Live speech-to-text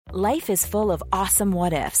Life is full of awesome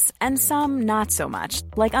what-ifs, and some not so much,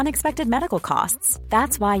 like unexpected medical costs.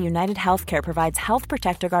 That's why United Healthcare provides Health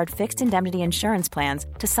Protector Guard fixed indemnity insurance plans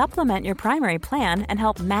to supplement your primary plan and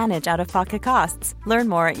help manage out-of-pocket costs. Learn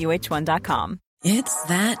more at uh1.com. It's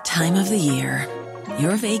that time of the year.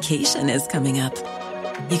 Your vacation is coming up.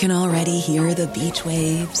 You can already hear the beach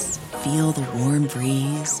waves, feel the warm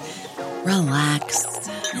breeze, relax,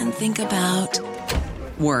 and think about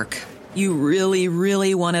work. You really,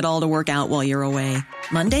 really want it all to work out while you're away.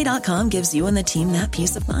 Monday.com gives you and the team that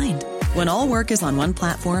peace of mind. When all work is on one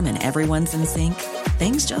platform and everyone's in sync,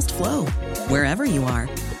 things just flow. Wherever you are,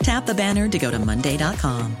 tap the banner to go to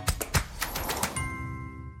Monday.com.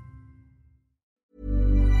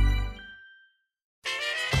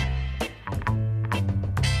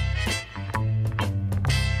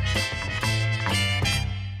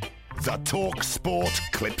 The Talk Sport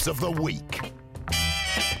Clips of the Week.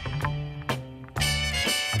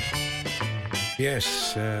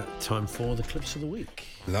 Yes, time for the clips of the week.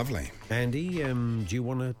 Lovely. Andy, do you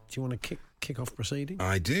want to kick off proceedings?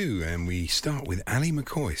 I do, and we start with Ali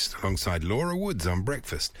McCoist alongside Laura Woods on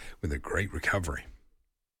Breakfast with a great recovery.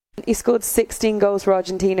 He scored 16 goals for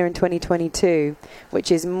Argentina in 2022,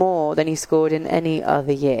 which is more than he scored in any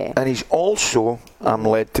other year. And he's also, I'm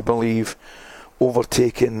led to believe,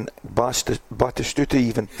 overtaken Batistuta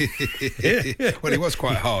even. Well, he was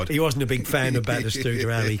quite hard. He wasn't a big fan of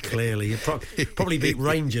Batistuta, Ali, clearly. He probably beat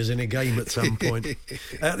Rangers in a game at some point.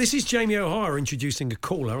 This is Jamie O'Hara introducing a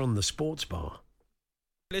caller on the sports bar.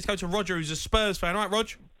 Let's go to Roger, who's a Spurs fan. All right, Rog?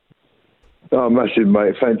 Oh, massive,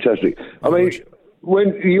 mate. Fantastic. I mean,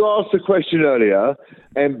 when you asked the question earlier,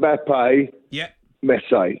 Mbappe,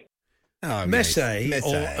 Messi. Oh, Messi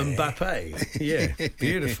or Mbappe. Yeah,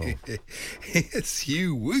 beautiful. It's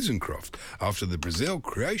Hugh Woozencroft after the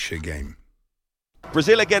Brazil-Croatia game.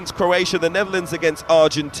 Brazil against Croatia, the Netherlands against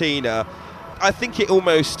Argentina. I think it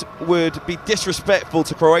almost would be disrespectful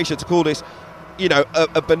to Croatia to call this,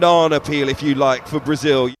 a banana peel, if you like, for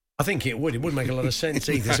Brazil. I think it would. It wouldn't make a lot of sense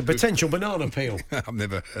either. It's a potential banana peel. I've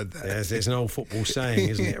never heard that. It's an old football saying,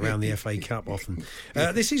 isn't it, around the FA Cup often.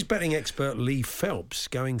 This is betting expert Lee Phelps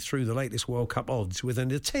going through the latest World Cup odds with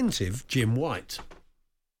an attentive Jim White.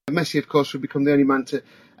 Messi, of course, would become the only man to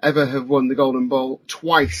ever have won the Golden Ball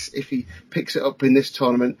twice if he picks it up in this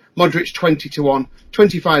tournament. Modric 20-1,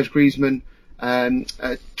 25's Griezmann,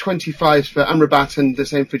 25's for Amrabat, and the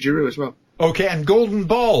same for Giroud as well. OK, and Golden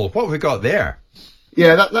Ball, what have we got there?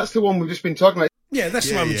 Yeah, that's the one we've just been talking about. Yeah, that's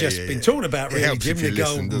the one we've just been talking about, really, Jim. If you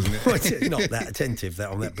listen, doesn't it? Not that attentive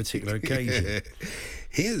on that particular occasion.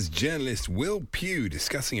 Here's journalist Will Pugh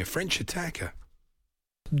discussing a French attacker.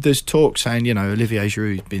 There's talk saying, Olivier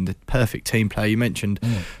Giroud's been the perfect team player. You mentioned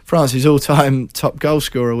France's all-time top goal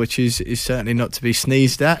scorer, which is certainly not to be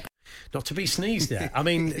sneezed at. Not to be sneezed at. I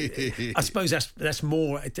mean, I suppose that's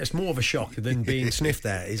more of a shock than being sniffed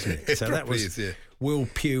at, isn't it? So that was Will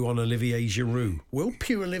Pugh on Olivier Giroud. Will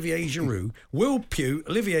Pugh, Olivier Giroud. Will Pugh,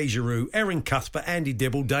 Olivier Giroud. Aaron Cuthbert, Andy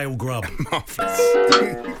Dibble, Dale Grubb.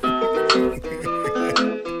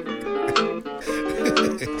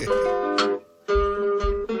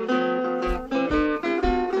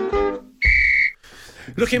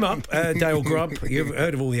 Look him up, Dale Grubb. You've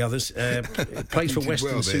heard of all the others. Plays for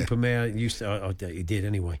Weston-super-Mare. He did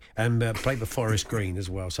anyway. And played for Forest Green as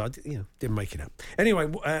well. So I didn't make it up.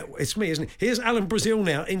 Anyway, it's me, isn't it? Here's Alan Brazil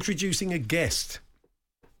now introducing a guest.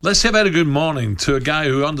 Let's say a very good morning to a guy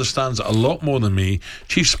who understands a lot more than me,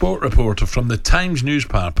 chief sport reporter from the Times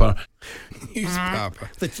newspaper.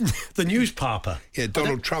 The newspaper. Yeah,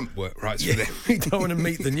 Donald Trump writes for them. We don't want to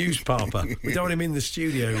meet the newspaper. We don't want him in the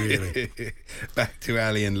studio, really. Back to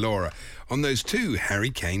Ali and Laura on those two Harry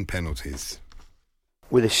Kane penalties.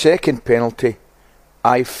 With the second penalty,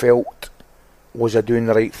 I felt was I doing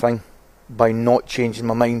the right thing by not changing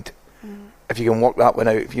my mind. If you can work that one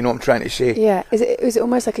out, if you know what I'm trying to say. Yeah, is it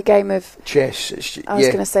almost like a game of chess? I was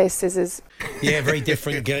going to say scissors. Yeah, very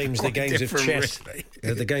different games. The games of chess,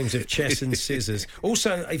 really. The games of chess and scissors.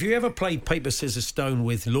 Also, if you ever played paper, scissors, stone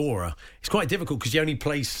with Laura, it's quite difficult because you only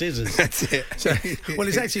play scissors. That's it. So,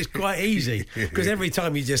 it's quite easy because every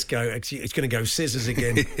time you just go, it's going to go scissors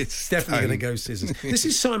again. It's definitely going to go scissors. This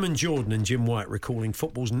is Simon Jordan and Jim White recalling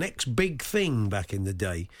football's next big thing back in the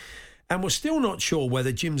day. And we're still not sure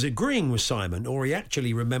whether Jim's agreeing with Simon or he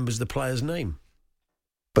actually remembers the player's name.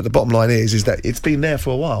 But the bottom line is that it's been there for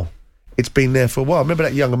a while. Remember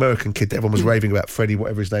that young American kid that everyone was raving about, Freddie,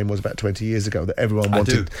 whatever his name was, about 20 years ago, that everyone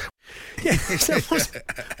wanted? Yeah, so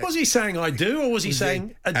was he saying I do, or was he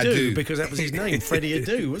saying Adu, because that was his name, Freddie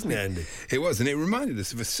Adu, wasn't it, Andy? It was, and it reminded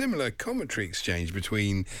us of a similar commentary exchange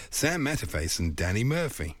between Sam Matterface and Danny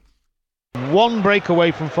Murphy. One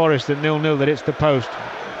breakaway from Forest at 0-0 that hits the post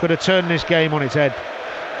could have turned this game on its head.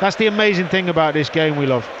 That's the amazing thing about this game we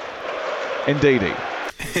love. Indeedy.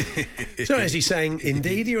 So is he saying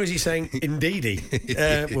indeedy or is he saying indeedy?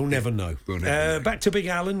 We'll never know. Back to Big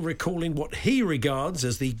Alan recalling what he regards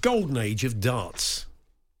as the golden age of darts.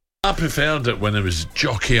 I preferred it when it was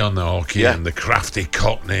jockey on the hockey and the crafty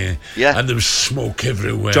cockney and there was smoke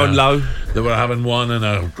everywhere. John Lowe. They were having one in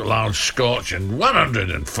a large scotch and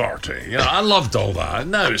 140. I loved all that.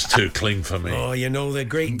 Now it's too clean for me. Oh, the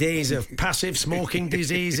great days of passive smoking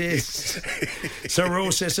diseases,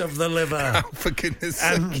 cirrhosis of the liver, for goodness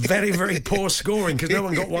and sake. very, very poor scoring because no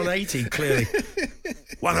one got 180, clearly.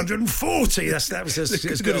 140, that was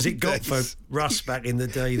as good as it got for Russ back in the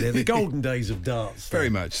day there. The golden days of darts.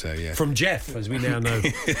 Very much so, yeah. From Jeff, as we now know,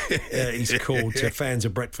 he's called to fans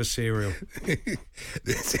of breakfast cereal.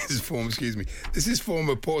 This is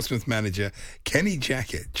former Portsmouth manager Kenny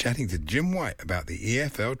Jackett chatting to Jim White about the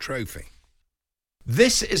EFL trophy.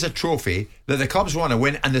 This is a trophy that the clubs want to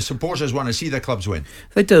win and the supporters want to see their clubs win.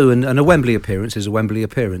 They do, and a Wembley appearance is a Wembley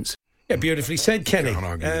appearance. Yeah, beautifully said, Kenny. Can't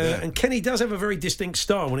argue with that. And Kenny does have a very distinct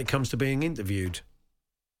style when it comes to being interviewed.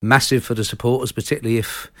 Massive for the supporters, particularly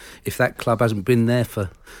if that club hasn't been there for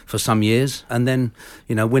some years. And then,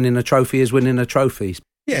 winning a trophy is winning a trophy.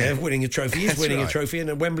 Yeah, winning a trophy is That's winning right. a trophy, and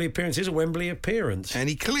a Wembley appearance is a Wembley appearance. And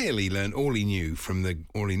he clearly learned all he knows from the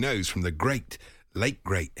late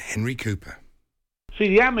great Henry Cooper. See,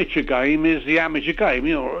 the amateur game is the amateur game.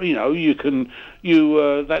 That's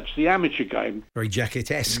the amateur game. Very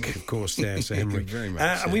Jackett-esque, of course, there, Sir Henry. Very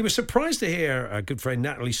much so. And we were surprised to hear our good friend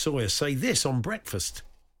Natalie Sawyer say this on Breakfast.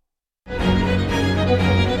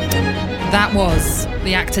 That was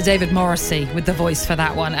the actor David Morrissey with the voice for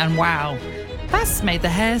that one, and wow, that's made the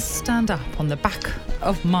hairs stand up on the back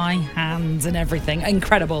of my hands and everything.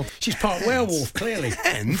 Incredible. She's part werewolf, clearly.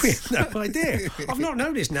 Hands? We have no idea. I've not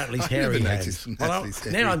noticed Natalie's hairy hands.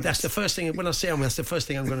 That's the first thing, when I see them, that's the first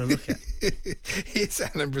thing I'm going to look at. It's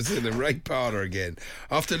Alan Brazil and Ray Parler again,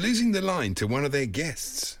 after losing the line to one of their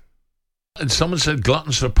guests. And someone said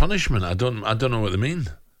gluttons for punishment. I don't know what they mean.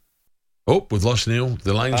 Oh, we've lost Neil.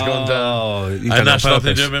 The line's gone down. And that's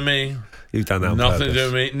nothing to do with me. You've done that on Nothing purpose. to do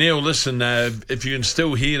with me. Neil, listen, if you can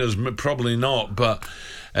still hear us, probably not, but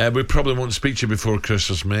we probably won't speak to you before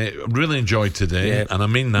Christmas, mate. Really enjoyed today, and I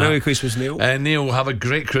mean that. Merry Christmas, Neil. Neil, have a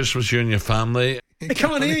great Christmas, you and your family. They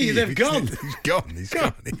can't hear you, they've gone. He's gone.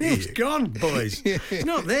 He's gone, boys. He's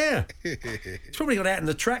not there. He's probably got out in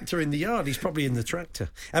the tractor in the yard. He's probably in the tractor.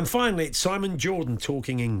 And finally, it's Simon Jordan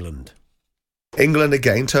talking England. England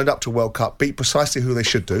again turned up to World Cup, beat precisely who they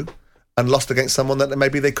should do, and lost against someone that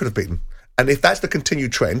maybe they could have beaten. And if that's the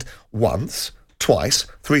continued trend, once, twice,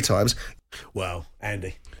 3 times... Well,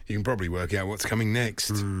 Andy, you can probably work out what's coming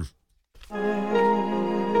next.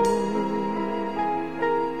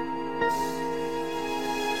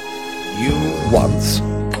 Once,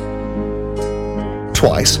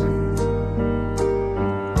 twice, 3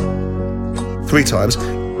 times.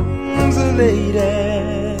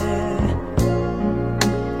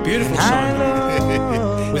 Beautiful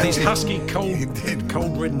Simon. With his husky,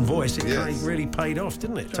 cold-ridden voice, it really paid off,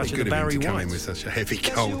 didn't it? Touching the Barry White. Coming White. with such a heavy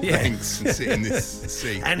cold, thanks, and sit in this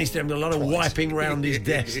seat. And he's done a lot of wiping round his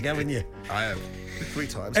desk, haven't you? I have. 3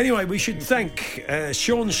 times. Anyway, we should thank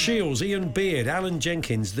Sean Shields, Ian Beard, Alan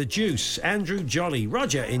Jenkins, The Juice, Andrew Jolly,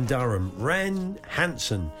 Roger in Durham, Ran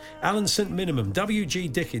Hanson, Alan St. Minimum, W.G.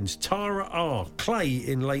 Dickens, Tara R, Clay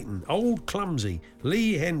in Leighton, Old Clumsy,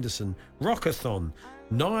 Lee Henderson, Rockathon,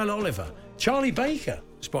 Niall Oliver, Charlie Baker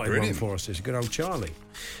spotted one for us. It's good old Charlie.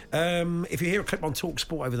 If you hear a clip on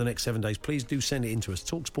TalkSport over the next 7 days, please do send it in to us.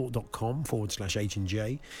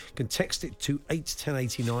 talksport.com/H&J. You can text it to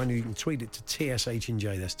 81089 or you can tweet it to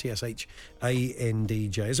TSH&J. That's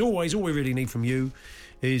TSHANDJ. As always, all we really need from you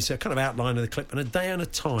is a kind of outline of the clip and a day and a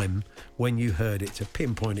time when you heard it to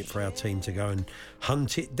pinpoint it for our team to go and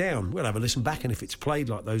hunt it down. We'll have a listen back, and if it's played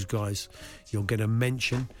like those guys, you'll get a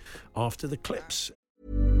mention after the clips.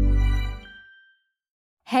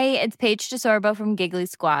 Hey, it's Paige DeSorbo from Giggly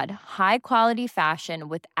Squad. High quality fashion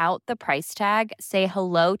without the price tag. Say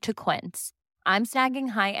hello to Quince. I'm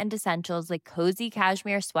snagging high-end essentials like cozy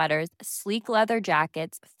cashmere sweaters, sleek leather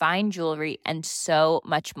jackets, fine jewelry, and so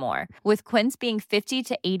much more. With Quince being 50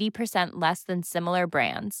 to 80% less than similar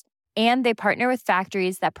brands. And they partner with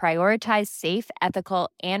factories that prioritize safe, ethical,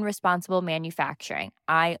 and responsible manufacturing.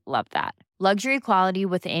 I love that. Luxury quality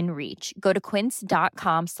within reach. Go to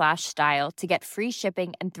quince.com/style to get free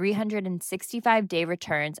shipping and 365-day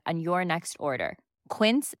returns on your next order.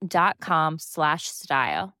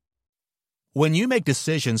 Quince.com/style. When you make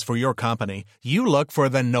decisions for your company, you look for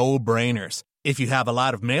the no-brainers. If you have a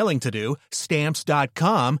lot of mailing to do,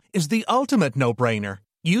 Stamps.com is the ultimate no-brainer.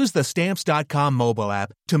 Use the Stamps.com mobile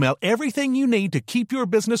app to mail everything you need to keep your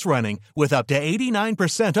business running with up to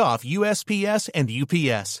 89% off USPS and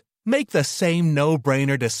UPS. Make the same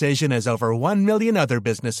no-brainer decision as over 1 million other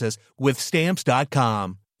businesses with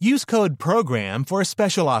Stamps.com. Use code PROGRAM for a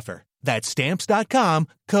special offer. That's Stamps.com,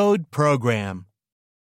 code PROGRAM.